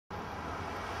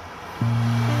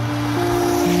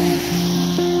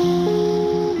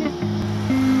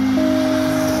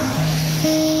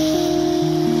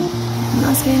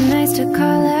to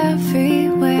call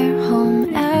everywhere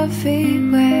home,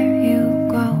 everywhere you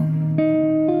go.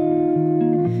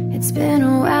 It's been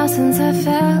a while since I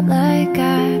felt like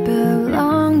I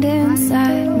belonged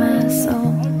inside my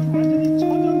soul.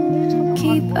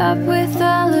 Keep up with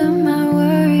all of my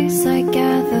worries, I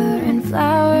gather in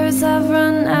flowers, I've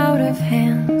run out of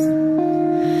hands.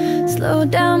 Slow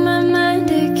down my mind,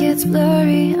 it gets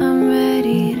blurry, I'm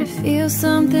ready to feel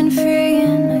something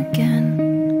freeing again.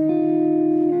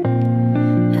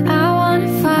 I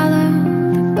wanna follow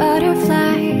the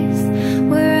butterflies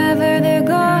wherever they're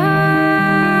going.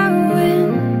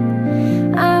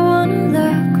 I wanna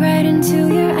look right into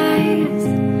your eyes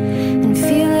and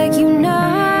feel like you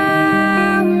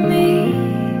know me.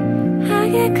 I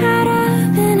get caught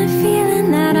up in a feeling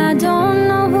that I don't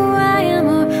know who I am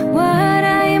or what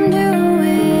I am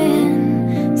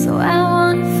doing. So I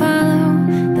wanna follow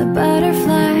the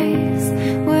butterflies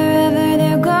wherever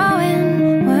they're going,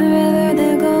 wherever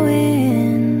they're going.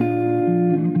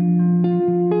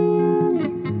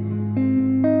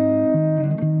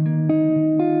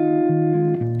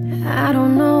 I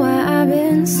don't know why I've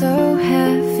been so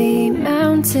heavy,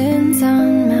 mountains on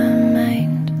my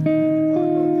mind.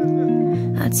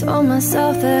 I told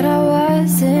myself that I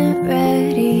wasn't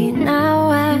ready, now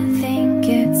I think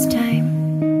it's time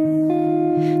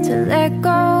to let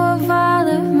go of all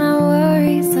of my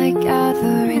worries, like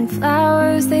gathering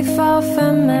flowers, they fall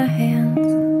from my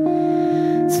hands.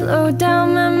 Slow down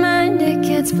my mind, it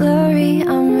gets blurry,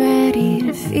 I'm ready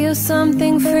to feel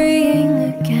something freeing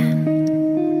again.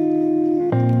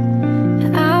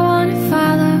 I wanna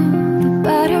follow the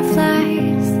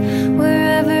butterflies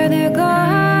wherever they're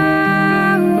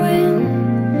going.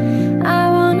 I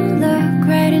wanna look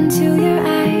right into your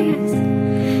eyes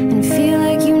and feel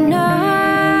like you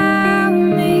know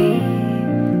me.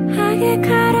 I get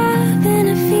caught up in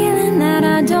a feeling that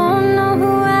I don't know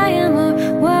who I am or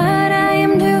what I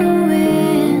am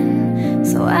doing.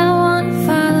 So I wanna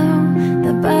follow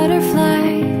the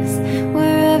butterflies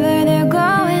wherever they're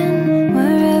going,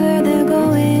 wherever they're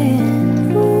going.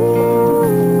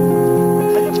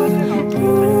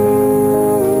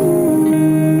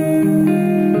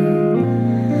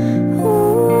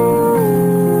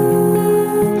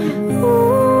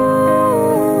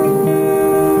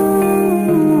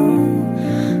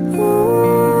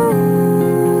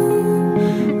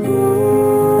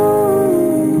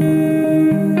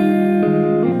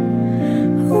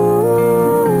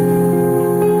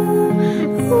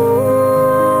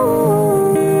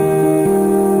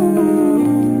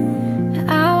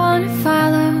 I wanna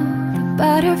follow the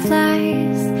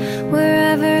butterflies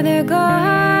wherever they're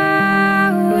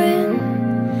going.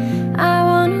 I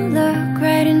wanna look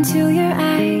right into your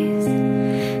eyes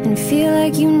and feel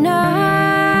like you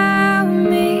know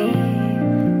me.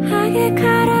 I get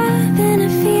caught up in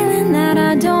a feeling that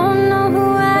I don't know who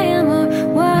I am or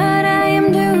what I am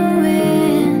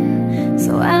doing.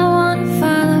 So I wanna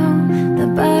follow the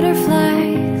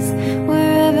butterflies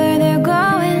wherever they're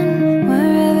going,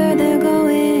 wherever they're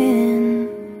going.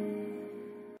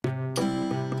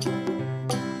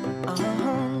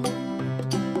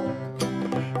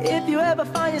 If you ever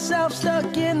find yourself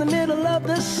stuck in the middle of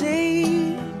the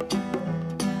sea,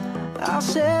 I'll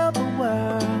sail the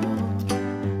world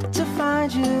to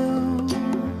find you.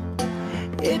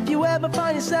 If you ever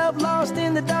find yourself lost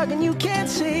in the dark and you can't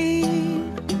see,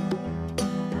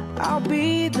 I'll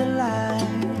be the light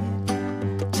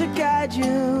to guide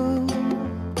you.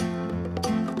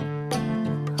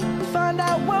 Find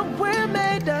out what we're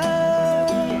made of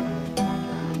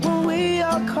when we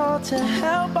are called to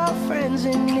help our friends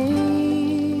in need.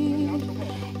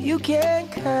 You can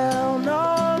count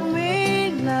on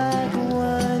me like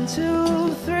 1,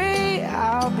 2, 3,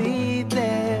 I'll be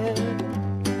there.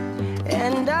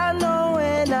 And I know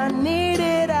when I need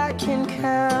it, I can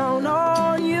count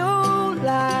on you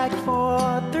like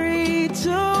 4, 3, 2,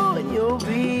 and you'll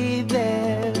be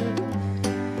there.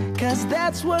 'Cause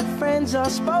that's what friends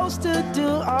are supposed to do,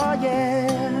 oh yeah.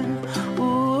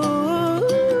 Ooh,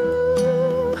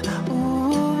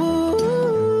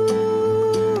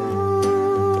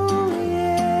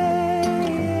 yeah.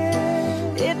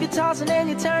 If you're tossing and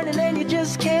you're turning and you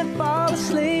just can't fall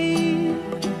asleep,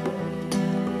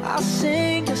 I'll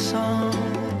sing a song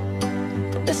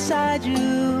beside you.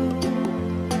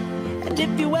 And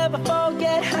if you ever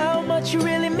forget how much you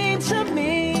really mean to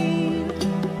me,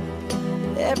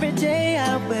 every day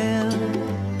I will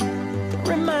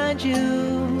remind you.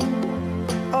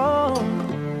 Oh,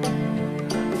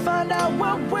 find out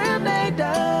what we're made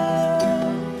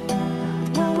of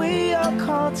when we are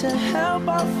called to help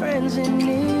our friends in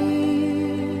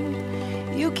need.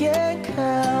 You can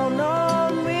count on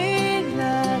me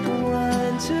like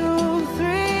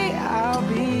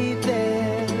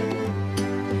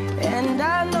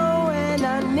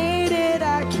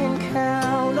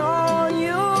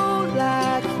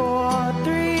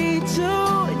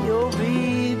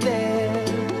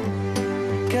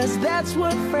that's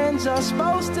what friends are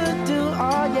supposed to do,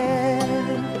 oh yeah.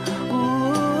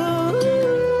 Ooh,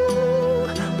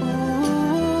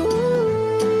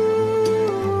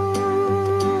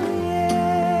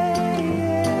 yeah,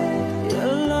 yeah.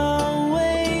 You'll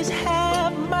always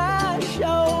have my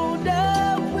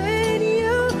shoulder when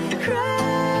you cry.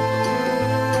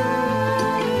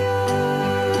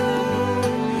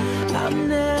 I'll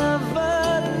never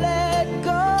let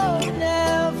go,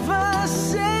 never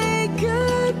say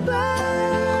goodbye.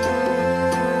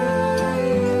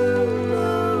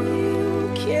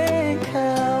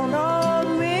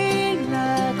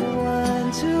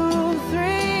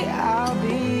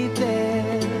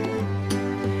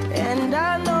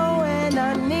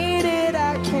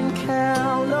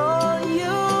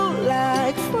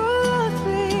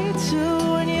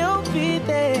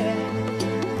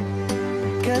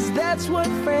 That's what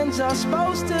friends are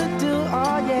supposed to do,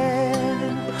 oh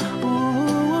yeah.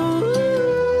 Ooh,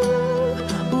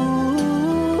 ooh.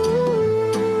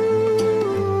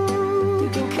 You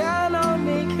can count on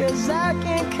me, 'cause I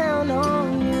can count on